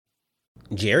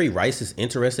Jerry Rice is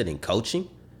interested in coaching?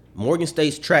 Morgan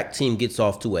State's track team gets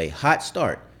off to a hot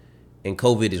start, and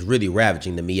COVID is really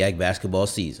ravaging the MEAC basketball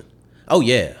season. Oh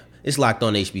yeah, it's Locked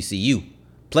On HBCU.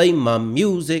 Play my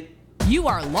music. You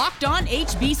are Locked On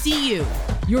HBCU,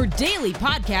 your daily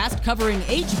podcast covering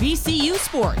HBCU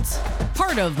sports.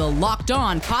 Part of the Locked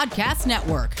On Podcast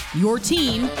Network, your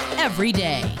team every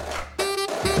day.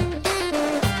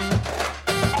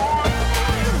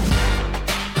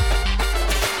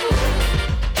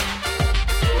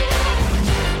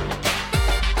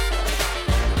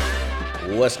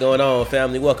 What's going on,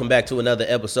 family? Welcome back to another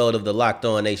episode of the Locked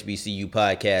On HBCU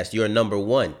podcast, your number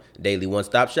one daily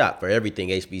one-stop shop for everything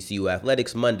HBCU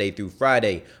athletics, Monday through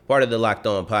Friday, part of the Locked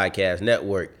On Podcast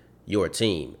Network, your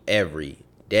team every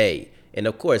day. And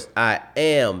of course, I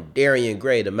am Darian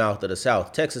Gray, the mouth of the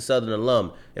South, Texas Southern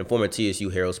alum and former TSU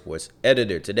Herald Sports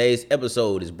editor. Today's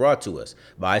episode is brought to us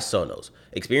by Sonos.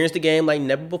 Experience the game like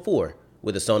never before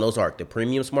with the Sonos Arc, the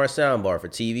premium smart soundbar for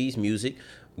TVs, music,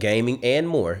 gaming, and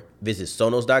more. Visit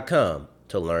Sonos.com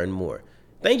to learn more.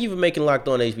 Thank you for making Locked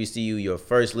On HBCU your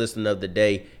first listen of the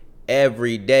day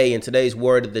every day. And today's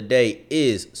word of the day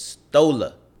is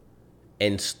stola.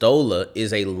 And stola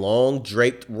is a long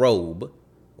draped robe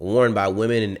worn by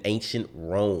women in ancient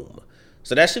Rome.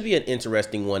 So that should be an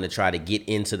interesting one to try to get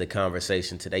into the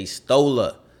conversation today.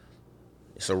 Stola.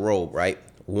 It's a robe, right?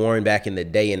 Worn back in the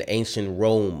day in ancient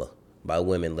Rome by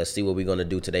women. Let's see what we're going to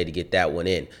do today to get that one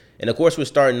in. And of course, we're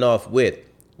starting off with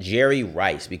Jerry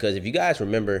Rice, because if you guys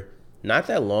remember, not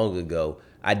that long ago,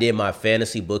 I did my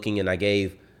fantasy booking and I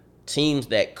gave teams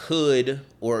that could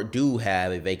or do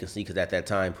have a vacancy, because at that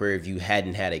time, Prairie View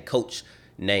hadn't had a coach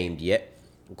named yet.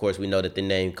 Of course, we know that they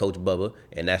named Coach Bubba,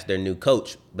 and that's their new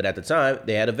coach. But at the time,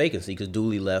 they had a vacancy because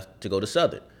Dooley left to go to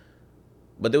Southern.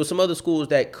 But there were some other schools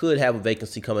that could have a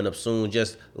vacancy coming up soon,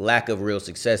 just lack of real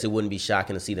success. It wouldn't be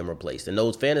shocking to see them replaced. And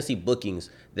those fantasy bookings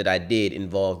that I did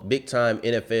involved big-time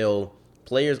NFL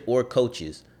players or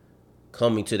coaches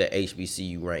coming to the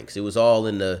HBCU ranks. It was all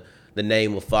in the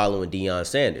name of following Deion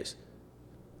Sanders.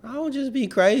 I don't just be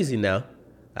crazy now.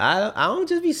 I don't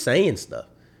just be saying stuff.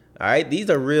 All right,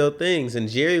 these are real things, and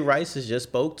Jerry Rice has just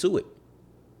spoke to it.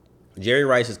 Jerry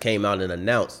Rice has came out and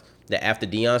announced that after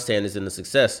Deion Sanders and the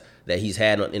success that he's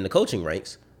had in the coaching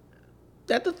ranks,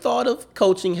 that the thought of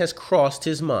coaching has crossed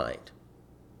his mind.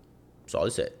 That's all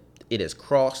he said. It has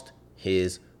crossed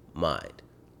his mind.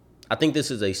 I think this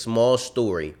is a small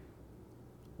story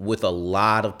with a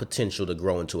lot of potential to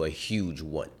grow into a huge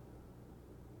one,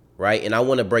 right? And I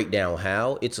want to break down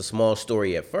how it's a small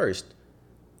story at first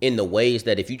in the ways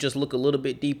that if you just look a little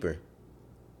bit deeper,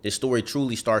 this story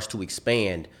truly starts to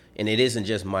expand, and it isn't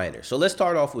just minor. So let's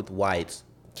start off with why it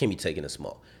can be taken as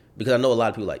small. Because I know a lot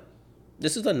of people like,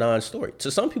 this is a non-story. To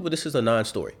some people, this is a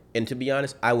non-story. And to be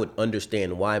honest, I would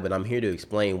understand why, but I'm here to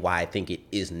explain why I think it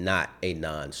is not a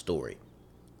non-story.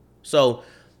 So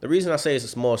the reason I say it's a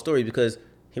small story is because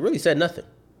he really said nothing.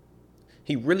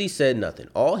 He really said nothing.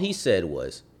 All he said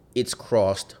was, it's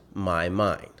crossed my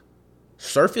mind.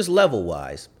 Surface level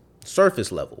wise,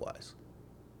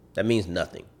 that means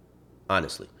nothing,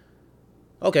 honestly.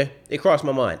 Okay, it crossed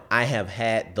my mind. I have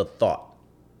had the thought.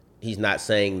 He's not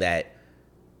saying that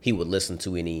he would listen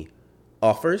to any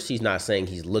offers. He's not saying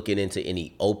he's looking into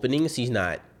any openings. He's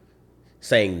not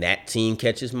saying that team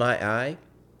catches my eye.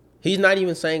 He's not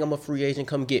even saying I'm a free agent,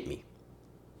 come get me.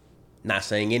 Not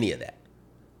saying any of that.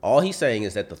 All he's saying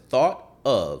is that the thought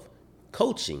of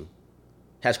coaching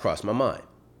has crossed my mind.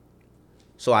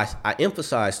 So I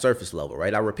emphasize surface level,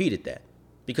 right? I repeated that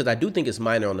because I do think it's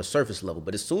minor on the surface level.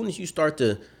 But as soon as you start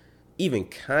to even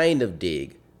kind of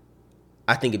dig,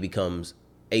 I think it becomes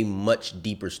a much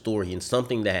deeper story and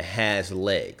something that has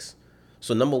legs.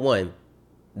 So number one,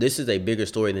 this is a bigger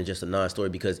story than just a non-story,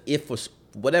 because if for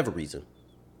whatever reason,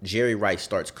 Jerry Rice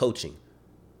starts coaching,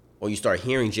 or you start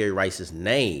hearing Jerry Rice's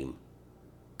name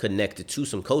connected to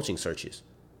some coaching searches,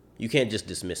 you can't just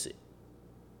dismiss it.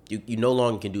 You no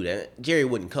longer can do that. Jerry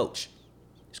wouldn't coach.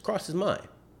 It's crossed his mind.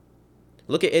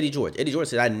 Look at Eddie George. Eddie George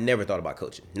said, I never thought about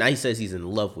coaching. Now he says he's in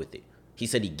love with it. He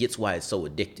said he gets why it's so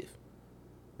addictive,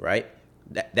 right?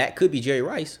 That could be Jerry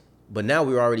Rice, but now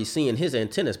we're already seeing his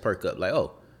antennas perk up. Like,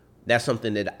 oh, that's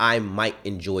something that I might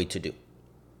enjoy to do.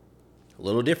 A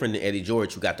little different than Eddie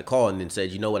George, who got the call and then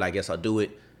said, you know what, I guess I'll do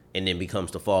it, and then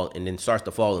starts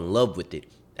to fall in love with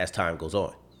it as time goes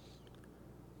on.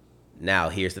 Now,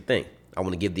 here's the thing. I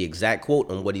want to give the exact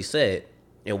quote on what he said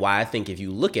and why I think if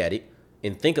you look at it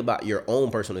and think about your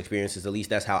own personal experiences, at least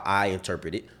that's how I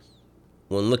interpret it.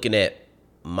 When looking at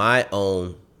my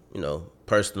own,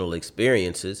 personal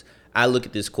experiences, I look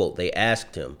at this quote. They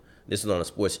asked him, this is on a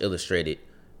Sports Illustrated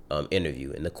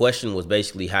interview. And the question was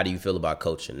basically, how do you feel about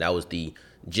coaching? That was the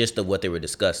gist of what they were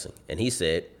discussing. And he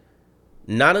said,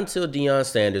 not until Deion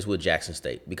Sanders with Jackson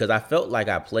State, because I felt like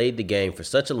I played the game for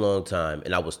such a long time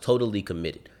and I was totally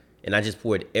committed. And I just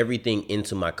poured everything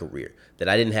into my career that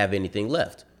I didn't have anything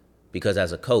left. Because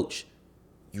as a coach,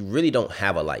 you really don't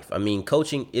have a life. I mean,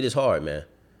 coaching, it is hard, man.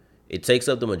 It takes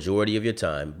up the majority of your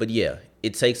time. But yeah,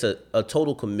 it takes a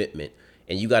total commitment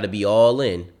and you got to be all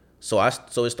in. So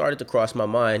it started to cross my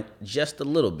mind just a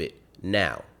little bit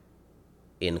now,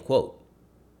 end quote.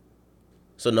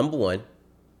 So number one,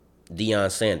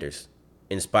 Deion Sanders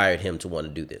inspired him to want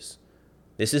to do this.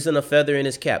 This isn't a feather in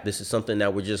his cap. This is something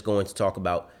that we're just going to talk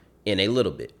about in a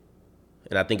little bit.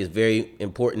 And I think it's very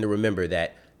important to remember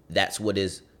that that's what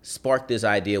has sparked this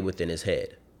idea within his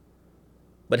head.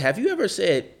 But have you ever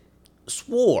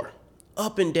swore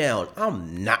up and down,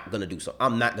 I'm not going to do something.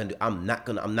 I'm not going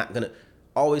to,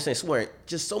 always saying swearing,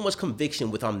 just so much conviction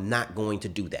with I'm not going to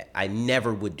do that. I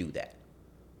never would do that.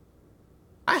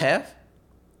 I have.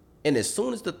 And as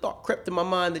soon as the thought crept in my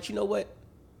mind that, you know what,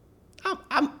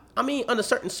 I mean, under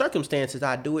certain circumstances,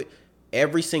 I do it.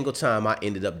 Every single time I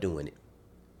ended up doing it.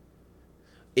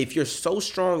 If you're so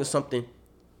strong in something,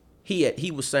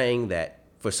 he was saying that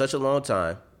for such a long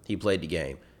time, he played the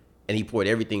game and he poured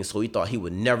everything. So he thought he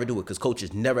would never do it because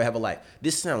coaches never have a life.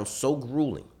 This sounds so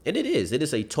grueling. And it is. It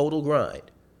is a total grind.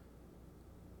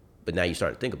 But now you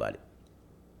start to think about it.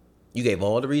 You gave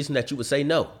all the reason that you would say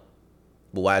no.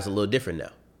 But why is it a little different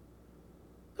now?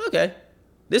 Okay.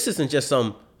 This isn't just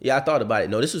I thought about it.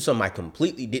 No, this was something I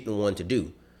completely didn't want to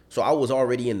do. So I was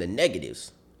already in the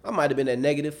negatives. I might have been at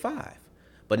 -5.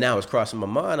 But now it's crossing my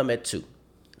mind, I'm at 2.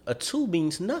 A 2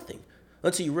 means nothing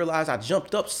until you realize I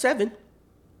jumped up 7,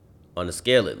 on the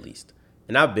scale at least.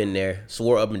 And I've been there,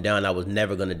 swore up and down I was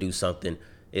never going to do something.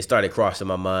 It started crossing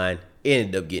my mind. It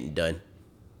ended up getting done.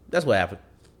 That's what happened.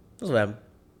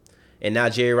 And now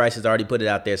Jerry Rice has already put it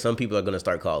out there. Some people are going to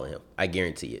start calling him. I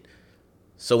guarantee it.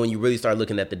 So when you really start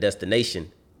looking at the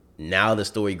destination, now the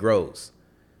story grows.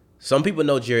 Some people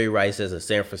know Jerry Rice as a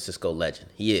San Francisco legend.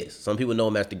 He is. Some people know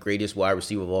him as the greatest wide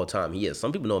receiver of all time. He is.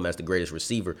 Some people know him as the greatest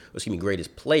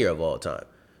greatest player of all time.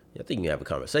 I think you can have a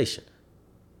conversation.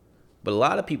 But a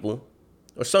lot of people,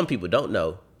 or some people don't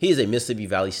know, he is a Mississippi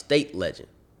Valley State legend.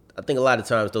 I think a lot of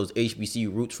times those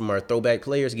HBCU roots from our throwback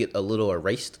players get a little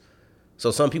erased. So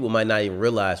some people might not even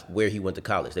realize where he went to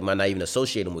college. They might not even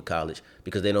associate him with college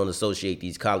because they don't associate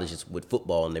these colleges with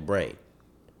football in their brain.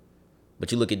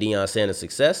 But you look at Deion Sanders'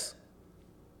 success,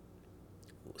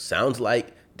 sounds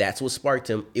like that's what sparked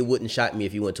him. It wouldn't shock me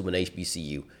if he went to an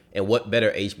HBCU. And what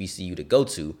better HBCU to go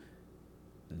to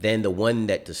than the one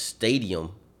that the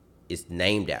stadium is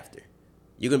named after?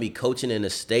 You're going to be coaching in a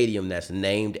stadium that's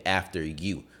named after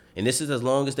you. And this is as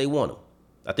long as they want him.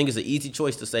 I think it's an easy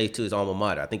choice to say to his alma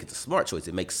mater. I think it's a smart choice.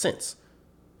 It makes sense.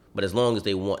 But as long as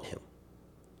they want him.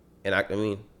 And I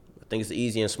think it's an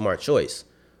easy and smart choice.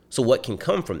 So what can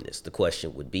come from this? The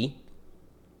question would be,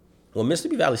 well,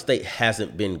 Mississippi Valley State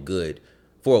hasn't been good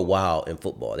for a while in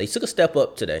football. They took a step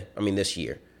up this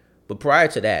year. But prior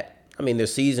to that, their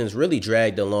seasons really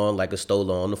dragged along like a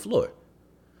stolo on the floor.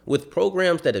 With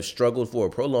programs that have struggled for a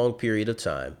prolonged period of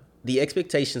time, the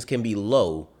expectations can be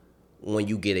low when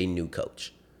you get a new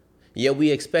coach. Yeah,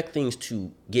 we expect things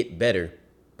to get better,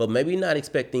 but maybe not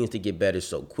expect things to get better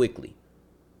so quickly.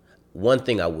 One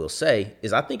thing I will say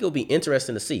is I think it'll be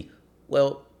interesting to see,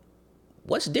 well,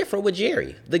 what's different with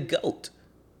Jerry, the GOAT,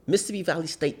 Mississippi Valley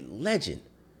State legend?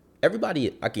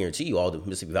 Everybody, I guarantee you, all the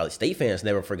Mississippi Valley State fans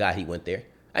never forgot he went there.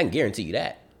 I can guarantee you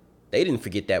that. They didn't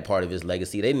forget that part of his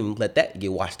legacy. They didn't let that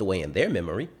get washed away in their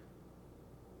memory.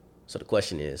 So the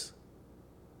question is,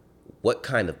 what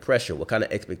kind of pressure, what kind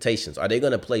of expectations? Are they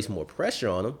going to place more pressure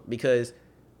on him? Because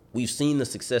we've seen the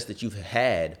success that you've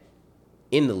had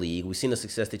in the league. We've seen the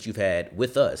success that you've had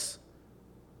with us.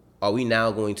 Are we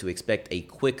now going to expect a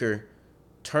quicker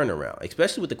turnaround,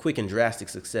 especially with the quick and drastic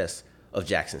success of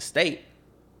Jackson State?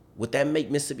 Would that make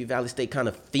Mississippi Valley State kind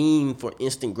of fiend for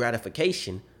instant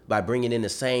gratification by bringing in the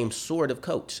same sort of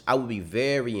coach? I would be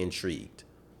very intrigued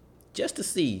just to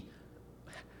see,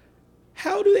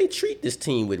 how do they treat this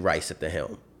team with Rice at the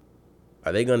helm?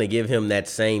 Are they going to give him that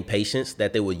same patience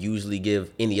that they would usually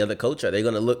give any other coach? Are they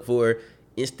going to look for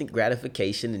instant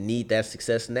gratification and need that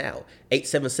success now?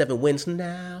 877 wins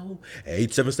now.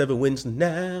 877 wins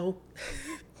now.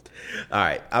 All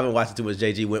right, I've been watching too much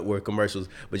JG Wentworth commercials,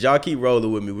 but y'all keep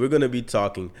rolling with me. We're going to be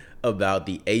talking about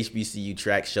the HBCU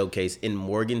track showcase in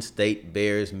Morgan State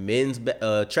Bears men's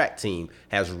track team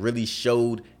has really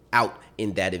showed out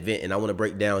in that event. And I want to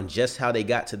break down just how they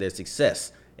got to their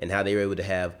success and how they were able to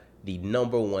have the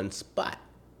 #1 spot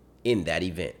in that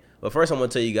event. But first, I'm going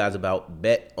to tell you guys about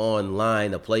Bet Online.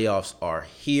 The playoffs are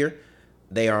here.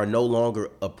 They are no longer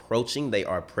approaching. They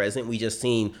are present. We just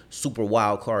seen Super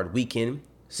Wild Card Weekend,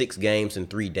 6 games in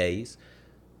 3 days.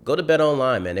 Go to Bet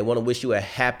Online, man. They want to wish you a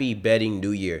happy betting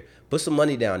new year. Put some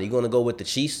money down. Are you going to go with the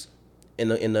Chiefs in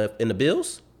the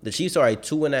Bills? The Chiefs are a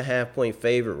 2.5-point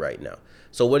favorite right now.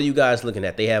 So what are you guys looking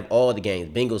at? They have all the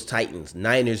games: Bengals, Titans,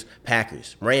 Niners,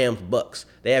 Packers, Rams, Bucks.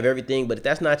 They have everything, but if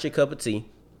that's not your cup of tea,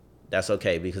 that's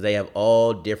okay, because they have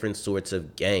all different sorts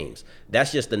of games.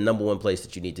 That's just the number one place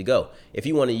that you need to go. If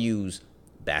you want to use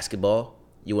basketball,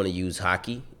 you want to use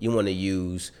hockey, you want to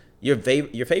use your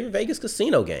favorite Vegas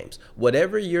casino games,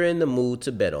 whatever you're in the mood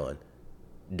to bet on,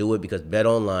 do it, because Bet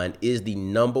Online is the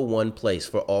number one place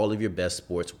for all of your best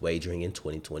sports wagering in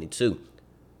 2022.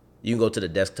 You can go to the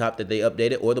desktop that they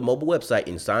updated or the mobile website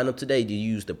and sign up today to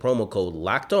use the promo code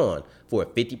LOCKEDON for a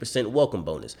 50% welcome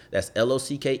bonus. That's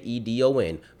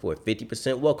LOCKEDON for a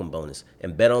 50% welcome bonus.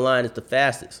 And BetOnline is the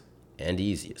fastest and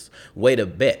easiest way to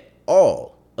bet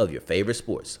all of your favorite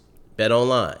sports.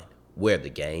 BetOnline, where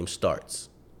the game starts.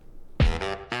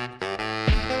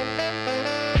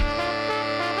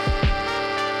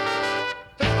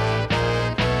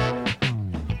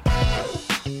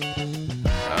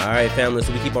 All right, family,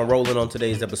 so we keep on rolling on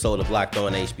today's episode of Locked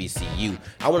On HBCU.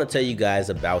 I want to tell you guys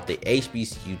about the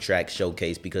HBCU track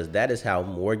showcase, because that is how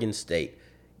Morgan State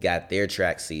got their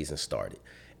track season started.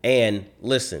 And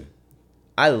listen,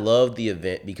 I love the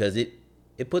event because it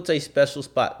puts a special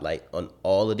spotlight on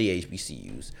all of the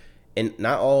HBCUs. And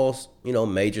not all,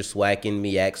 major SWAC and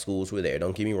MEAC schools were there,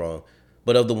 don't get me wrong.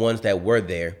 But of the ones that were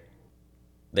there,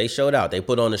 they showed out. They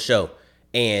put on a show.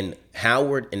 And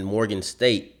Howard and Morgan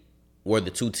State were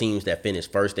the two teams that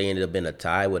finished first. They ended up in a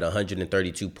tie with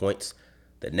 132 points.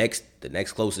 The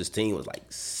next closest team was like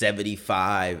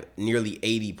 75, nearly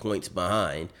 80 points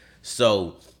behind.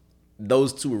 So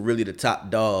those two were really the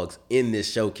top dogs in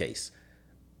this showcase.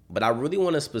 But I really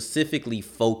want to specifically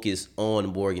focus on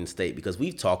Morgan State, because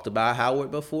we've talked about Howard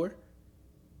before.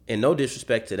 And no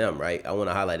disrespect to them, right? I want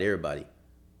to highlight everybody.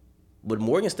 But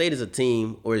Morgan State is a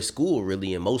team, or a school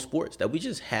really, in most sports that we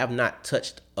just have not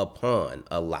touched upon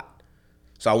a lot.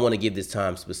 So I want to give this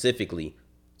time specifically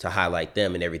to highlight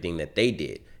them and everything that they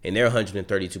did. And their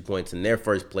 132 points in their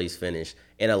first place finish.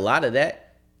 And a lot of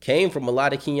that came from a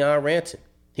lot of Keon Ranton.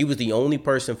 He was the only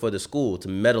person for the school to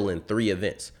medal in 3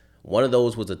 events. One of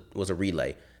those was a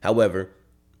relay. However,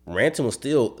 Ranton was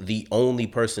still the only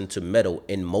person to medal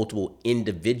in multiple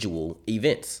individual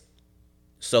events.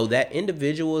 So that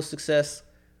individual success,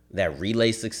 that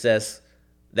relay success,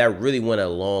 that really went a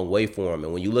long way for him.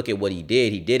 And when you look at what he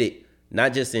did it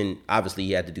not just in, obviously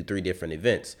he had to do 3 different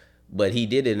events, but he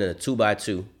did it in a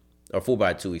 2x2, or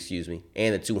 4x2,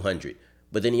 and a 200.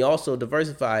 But then he also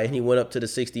diversified and he went up to the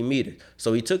 60 meters.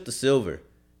 So he took the silver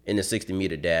in the 60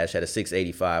 meter dash, had a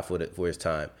 685 for his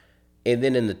time. And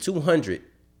then in the 200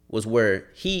 was where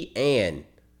he and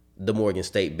the Morgan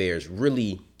State Bears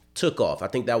really took off. I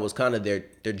think that was kind of their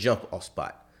jump off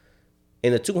spot.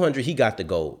 In the 200, he got the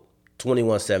gold,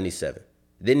 21.77.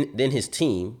 Then his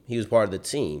team, he was part of the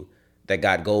team that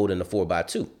got gold in the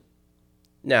 4x2.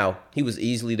 Now, he was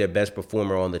easily their best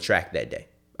performer on the track that day.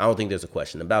 I don't think there's a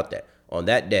question about that. On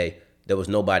that day, there was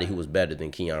nobody who was better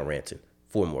than Keon Ranton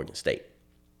for Morgan State.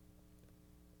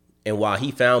 And while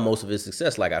he found most of his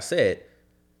success, like I said,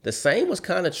 the same was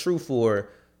kind of true for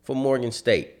Morgan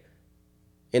State.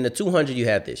 In the 200, you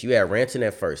had this. You had Ranton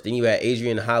at first. Then you had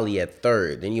Adrian Holly at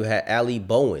third. Then you had Ali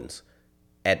Bowens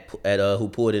at who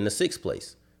pulled in the 6th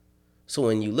place. So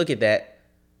when you look at that,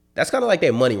 that's kind of like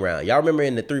their money round. Y'all remember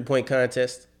in the 3-point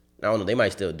contest? I don't know. They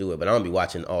might still do it, but I don't be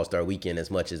watching All-Star Weekend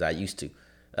as much as I used to.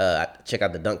 I check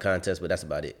out the dunk contest, but that's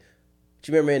about it. But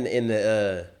you remember in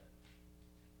the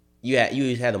you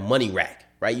had a money rack,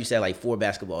 right? You said like 4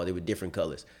 basketball. They were different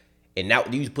colors. And now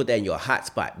you put that in your hot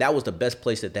spot. That was the best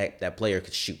place that player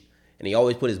could shoot. And he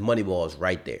always put his money balls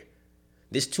right there.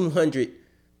 This 200,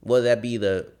 whether that be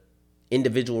the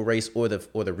individual race or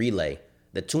the relay,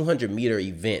 the 200-meter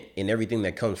event and everything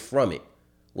that comes from it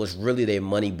was really their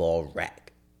money ball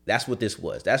rack. That's what this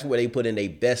was. That's where they put in their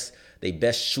best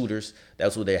shooters.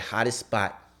 That's where their hottest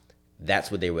spot.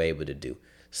 That's what they were able to do.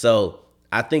 So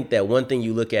I think that one thing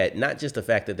you look at, not just the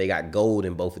fact that they got gold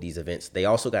in both of these events, they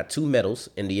also got 2 medals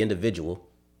in the individual.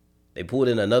 They pulled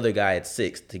in another guy at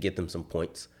 6 to get them some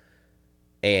points.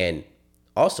 And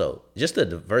also just the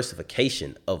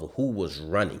diversification of who was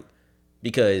running,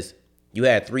 because you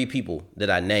had 3 people that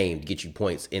I named get you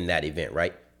points in that event,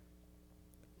 right?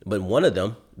 But one of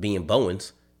them, being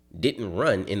Bowens, didn't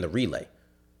run in the relay.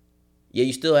 Yeah,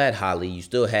 you still had Holly, you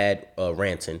still had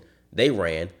Ranton, They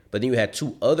ran, but then you had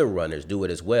 2 other runners do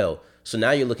it as well. So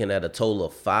now you're looking at a total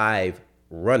of 5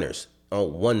 runners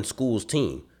on one school's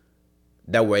team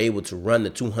that were able to run the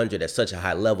 200 at such a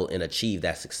high level and achieve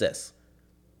that success.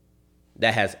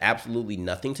 That has absolutely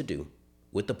nothing to do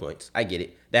with the points. I get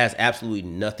it. That has absolutely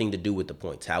nothing to do with the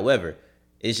points. However,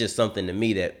 it's just something to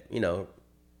me that,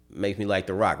 makes me like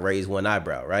The Rock, raise one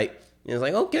eyebrow, right? And it's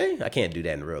like, okay, I can't do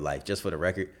that in real life. Just for the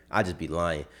record, I'd just be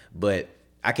lying. But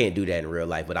I can't do that in real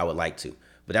life, but I would like to.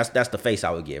 But that's the face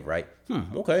I would give, right?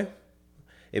 Okay.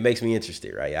 It makes me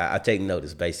interested, right? I take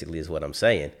notice, basically, is what I'm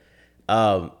saying.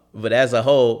 But as a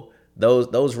whole,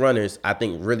 those runners, I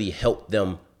think, really helped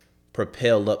them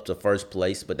propel up to first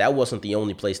place. But that wasn't the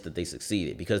only place that they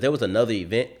succeeded, because there was another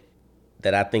event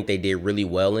that I think they did really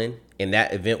well in, and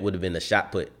that event would have been the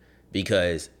shot put,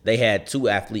 because they had 2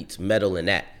 athletes medal in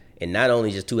that. And not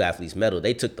only just 2 athletes medal,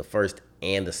 they took the first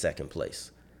and the second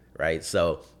place, right?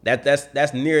 So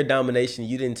that's near domination.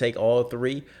 You didn't take all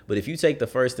 3, but if you take the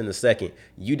first and the second,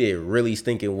 you did really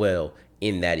stinking well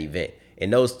in that event.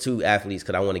 And those 2 athletes,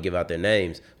 because I want to give out their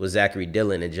names, was Zachary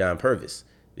Dillon and John Purvis,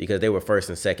 because they were first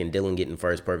and second, Dillon getting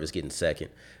first, Purvis getting second.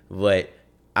 But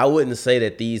I wouldn't say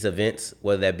that these events,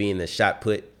 whether that being the shot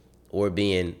put or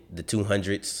being the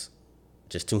 200s,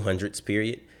 just 200s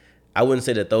period, I wouldn't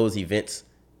say that those events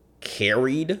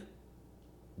carried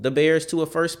the Bears to a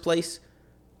first place.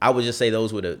 I would just say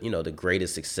those were the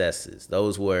greatest successes.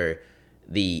 Those were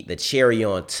the cherry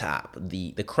on top,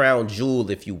 the crown jewel,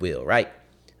 if you will, right?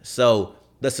 So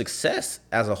the success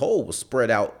as a whole was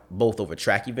spread out both over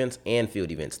track events and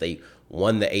field events. They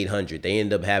won the 800. They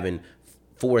ended up having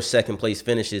 4 second place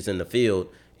finishes in the field,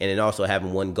 and then also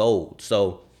having 1 gold.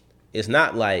 So it's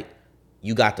not like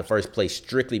you got the first place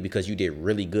strictly because you did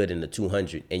really good in the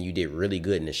 200 and you did really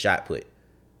good in the shot put.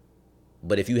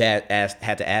 But if you had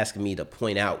to ask me to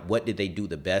point out what did they do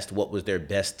the best, what was their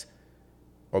best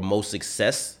or most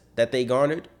success that they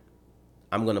garnered,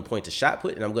 I'm going to point to shot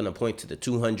put, and I'm going to point to the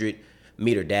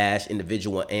 200-meter dash,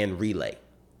 individual, and relay.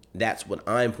 That's what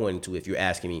I'm pointing to if you're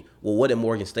asking me, well, what did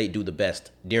Morgan State do the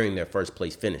best during their first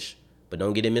place finish? But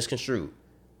don't get it misconstrued.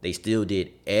 They still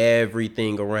did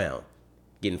everything around.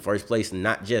 Getting first place,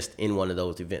 not just in one of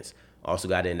those events. Also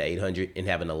got in the 800 and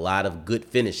having a lot of good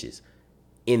finishes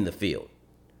in the field.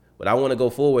 But I want to go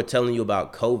forward telling you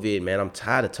about COVID, man. I'm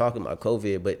tired of talking about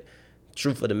COVID, but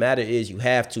truth of the matter is you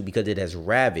have to, because it has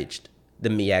ravaged the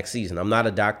MEAC season. I'm not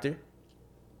a doctor.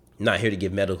 I'm not here to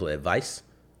give medical advice,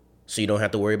 so you don't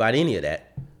have to worry about any of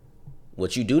that.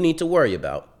 What you do need to worry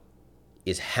about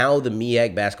is how the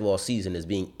MEAC basketball season is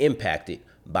being impacted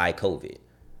by COVID.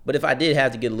 But if I did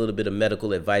have to get a little bit of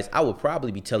medical advice, I would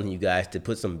probably be telling you guys to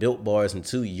put some Built Bars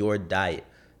into your diet.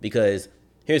 Because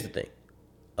here's the thing.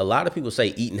 A lot of people say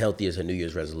eating healthy is a New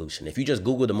Year's resolution. If you just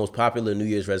Google the most popular New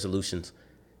Year's resolutions,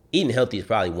 eating healthy is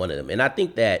probably one of them. And I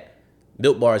think that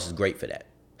Built Bars is great for that.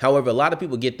 However, a lot of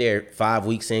people get there 5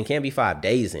 weeks in, can't be 5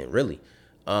 days in, really.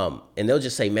 And they'll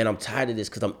just say, man, I'm tired of this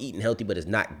because I'm eating healthy, but it's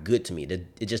not good to me.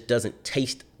 It just doesn't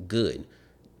taste good.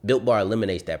 Built Bar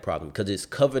eliminates that problem because it's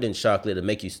covered in chocolate to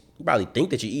make you probably think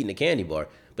that you're eating a candy bar,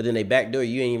 but then they backdoor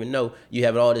you ain't even know you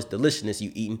have all this deliciousness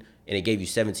you eating, and it gave you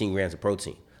 17 grams of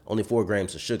protein, only 4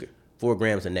 grams of sugar, 4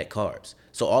 grams of net carbs.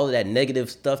 So all of that negative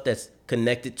stuff that's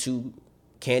connected to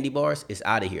candy bars is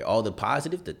out of here. All the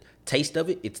positive, the taste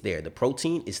of it, it's there. The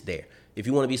protein is there. If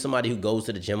you want to be somebody who goes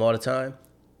to the gym all the time,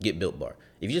 get Built Bar.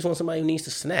 If you just want somebody who needs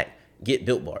to snack, get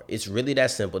Built Bar. It's really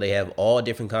that simple. They have all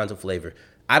different kinds of flavor.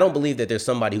 I don't believe that there's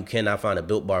somebody who cannot find a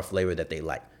Built Bar flavor that they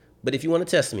like. But if you want to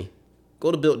test me,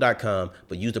 go to Built.com,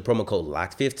 but use the promo code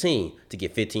LOCK15 to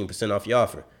get 15% off your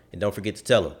offer. And don't forget to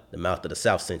tell them the Mouth of the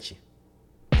South sent you.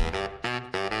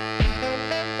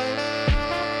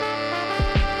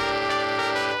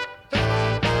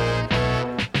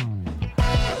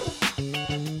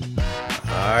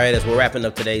 All right, as we're wrapping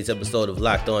up today's episode of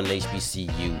Locked On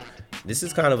HBCU, this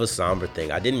is kind of a somber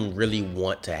thing. I didn't really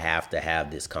want to have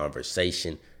this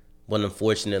conversation, but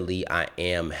unfortunately, I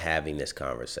am having this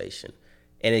conversation.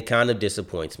 And it kind of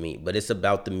disappoints me, but it's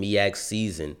about the MEAC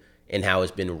season and how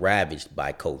it's been ravaged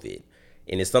by COVID.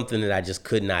 And it's something that I just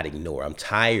could not ignore. I'm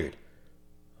tired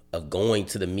of going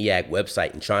to the MEAC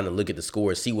website and trying to look at the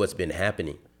scores, see what's been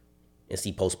happening, and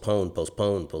see postponed.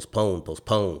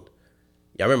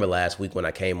 Y'all remember last week when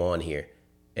I came on here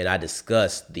and I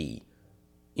discussed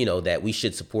that we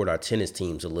should support our tennis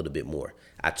teams a little bit more.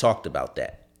 I talked about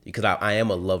that because I am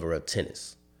a lover of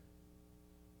tennis.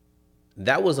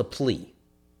 That was a plea.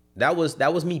 That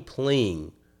was me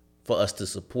pleading for us to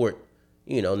support,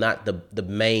 not the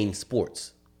main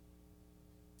sports.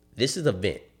 This is a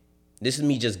vent. This is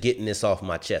me just getting this off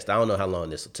my chest. I don't know how long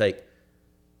this will take.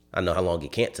 I know how long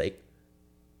it can't take.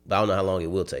 but I don't know how long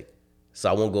it will take. So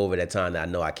I won't go over that time that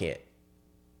I know I can't.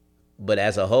 But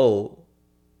as a whole,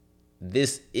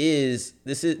 this is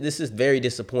very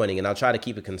disappointing, and I'll try to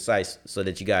keep it concise so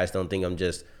that you guys don't think I'm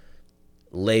just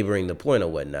laboring the point or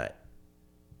whatnot.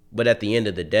 But at the end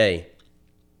of the day,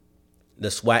 the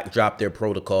SWAC dropped their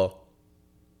protocol.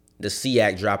 The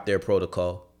SEAC dropped their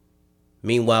protocol.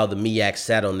 Meanwhile, the MEAC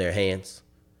sat on their hands,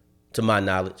 to my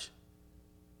knowledge.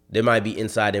 There might be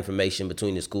inside information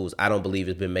between the schools. I don't believe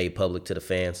it's been made public to the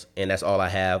fans, and that's all I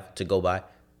have to go by,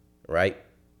 right?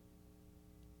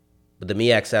 But the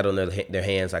MEAC sat on their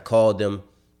hands. I called them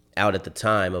out at the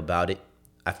time about it.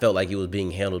 I felt like it was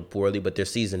being handled poorly, but their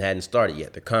season hadn't started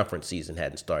yet. Their conference season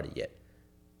hadn't started yet.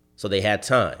 So they had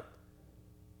time.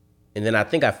 And then I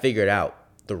think I figured out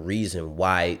the reason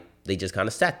why they just kind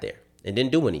of sat there and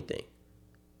didn't do anything.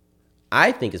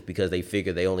 I think it's because they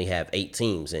figure they only have 8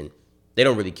 teams and they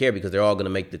don't really care because they're all going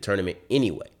to make the tournament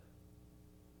anyway.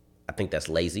 I think that's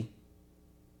lazy.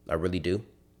 I really do.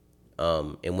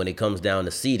 And when it comes down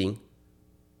to seeding,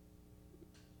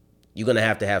 you're going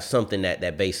to have something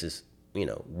that bases,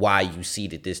 why you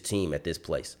seeded this team at this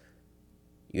place.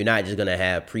 You're not just going to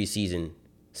have preseason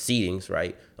seedings,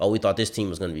 right? Oh, we thought this team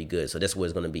was going to be good, so that's what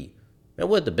it's going to be. Man,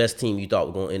 what if the best team you thought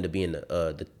was going to end up being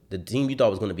the team you thought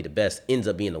was going to be the best ends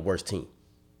up being the worst team?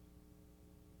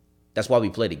 That's why we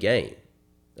play the game.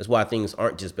 That's why things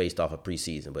aren't just based off of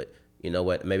preseason. But you know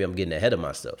what? Maybe I'm getting ahead of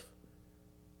myself.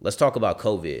 Let's talk about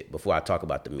COVID before I talk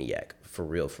about the MEAC. For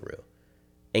real.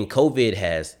 And COVID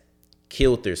has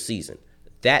killed their season.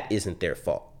 That isn't their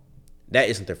fault.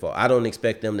 I don't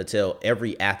expect them to tell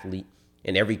every athlete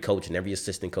and every coach and every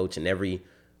assistant coach and every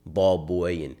ball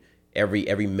boy and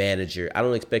every manager. I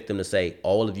don't expect them to say,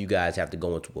 all of you guys have to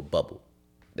go into a bubble.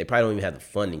 They probably don't even have the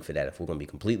funding for that, if we're going to be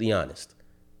completely honest.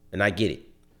 And I get it.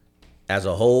 As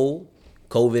a whole,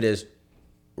 COVID has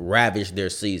ravaged their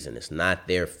season. It's not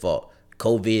their fault.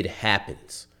 COVID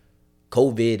happens.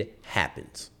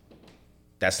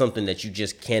 That's something that you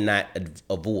just cannot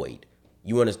avoid.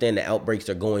 You understand the outbreaks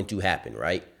are going to happen,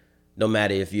 right? No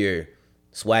matter if you're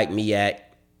SWAC, MEAC,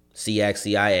 SEAC,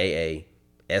 CIAA,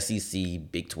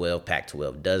 SEC, Big 12,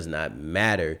 Pac-12, does not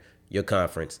matter your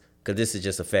conference, because this is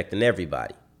just affecting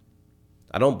everybody.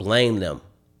 I don't blame them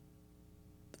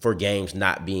for games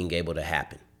not being able to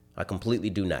happen. I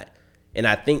completely do not. And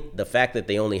I think the fact that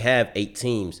they only have 8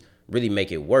 teams really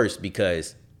make it worse,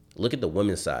 because look at the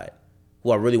women's side, who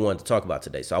I really wanted to talk about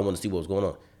today. So I want to see what was going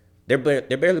on. They're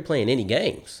barely playing any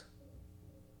games.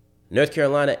 North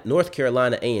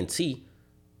Carolina A&T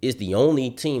is the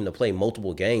only team to play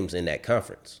multiple games in that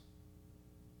conference.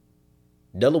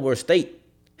 Delaware State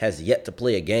has yet to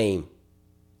play a game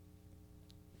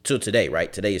till today,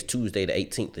 right? Today is Tuesday, the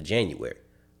 18th of January.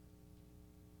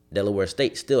 Delaware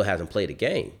State still hasn't played a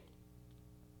game.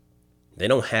 They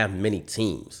don't have many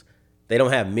teams. They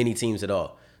don't have many teams at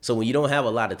all. So when you don't have a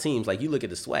lot of teams, like you look at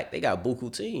the SWAC, they got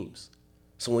buku teams.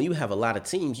 So when you have a lot of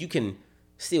teams, you can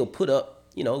still put up,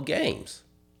 games.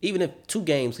 Even if 2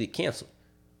 games get canceled.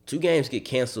 2 games get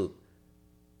canceled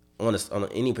on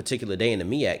any particular day in the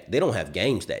MEAC, they don't have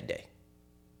games that day.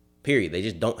 Period. They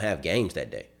just don't have games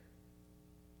that day.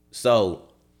 So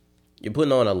you're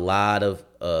putting on a lot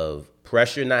of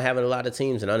pressure not having a lot of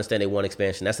teams, and I understand they want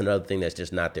expansion. That's another thing that's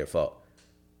just not their fault.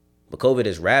 But COVID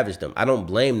has ravaged them. I don't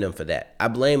blame them for that. I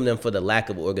blame them for the lack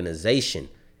of organization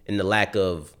and the lack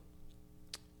of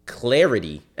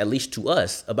clarity, at least to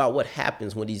us, about what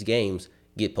happens when these games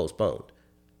get postponed.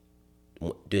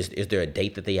 Is there a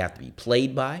date that they have to be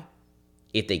played by?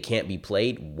 If they can't be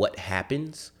played, what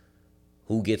happens?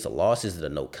 Who gets a loss? Is it a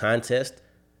no contest?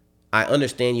 I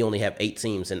understand you only have 8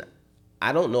 teams, and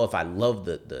I don't know if I love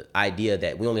the idea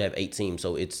that we only have 8 teams,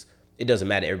 so it doesn't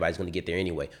matter. Everybody's going to get there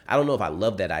anyway. I don't know if I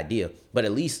love that idea, but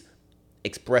at least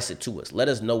express it to us. Let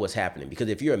us know what's happening, because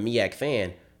if you're a MEAC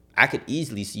fan, I could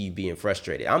easily see you being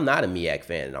frustrated. I'm not a MEAC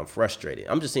fan, and I'm frustrated.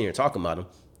 I'm just sitting here talking about them.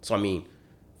 So,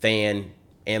 fan,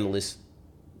 analyst,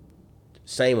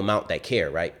 same amount that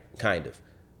care, right? Kind of.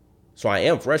 So I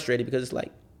am frustrated because it's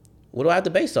like, what do I have to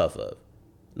base off of?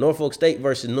 Norfolk State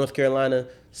versus North Carolina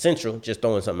Central, just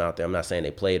throwing something out there. I'm not saying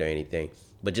they played or anything,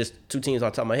 but just 2 teams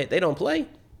off the top of my head, they don't play.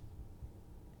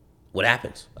 What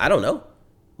happens? I don't know.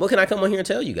 What can I come on here and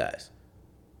tell you guys?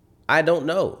 I don't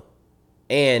know.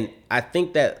 And I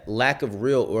think that lack of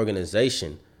real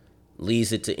organization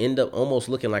leads it to end up almost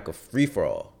looking like a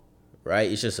free-for-all, right?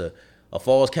 It's just a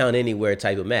falls count anywhere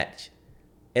type of match.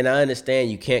 And I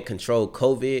understand you can't control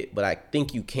COVID, but I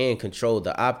think you can control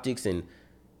the optics and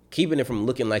keeping it from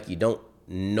looking like you don't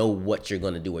know what you're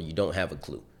going to do or you don't have a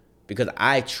clue. Because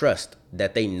I trust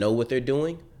that they know what they're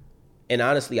doing And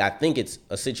honestly, I think it's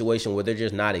a situation where they're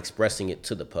just not expressing it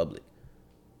to the public.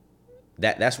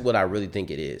 That's what I really think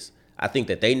it is. I think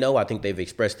that they know. I think they've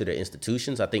expressed to their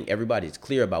institutions. I think everybody's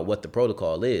clear about what the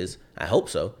protocol is. I hope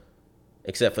so,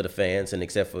 except for the fans and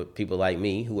except for people like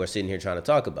me who are sitting here trying to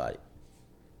talk about it.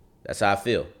 That's how I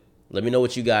feel. Let me know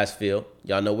what you guys feel.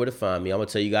 Y'all know where to find me. I'm going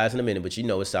to tell you guys in a minute, but you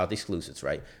know it's South Exclusives,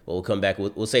 right? Well, we'll come back.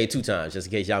 We'll say it 2 times just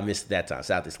in case y'all missed it that time.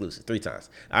 South Exclusives, 3 times.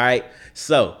 All right?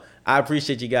 So I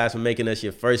appreciate you guys for making us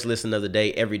your first listen of the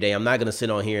day every day. I'm not going to sit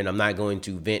on here and I'm not going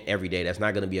to vent every day. That's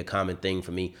not going to be a common thing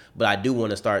for me. But I do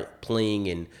want to start playing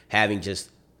and having just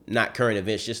not current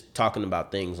events, just talking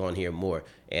about things on here more.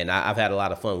 And I've had a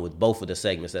lot of fun with both of the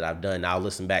segments that I've done. I'll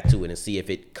listen back to it and see if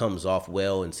it comes off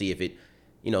well and see if it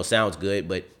sounds good.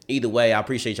 But either way, I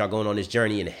appreciate y'all going on this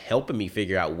journey and helping me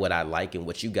figure out what I like and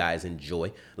what you guys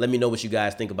enjoy. Let me know what you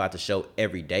guys think about the show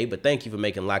every day. But thank you for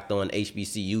making Locked On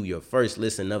HBCU your first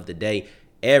listen of the day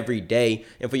every day.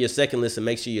 And for your second listen,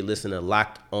 make sure you listen to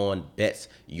Locked On Bets.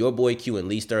 Your boy Q and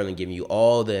Lee Sterling giving you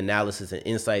all the analysis and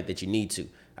insight that you need to.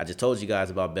 I just told you guys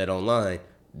about Bet Online.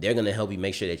 They're going to help you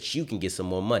make sure that you can get some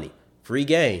more money. Free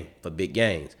game for big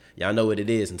gains. Y'all know what it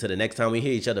is. Until the next time we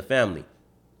hear each other, family.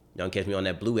 Y'all can catch me on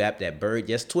that blue app, that bird,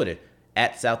 yes, Twitter,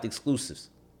 @South Exclusives.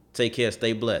 Take care,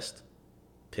 stay blessed.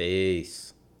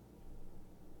 Peace.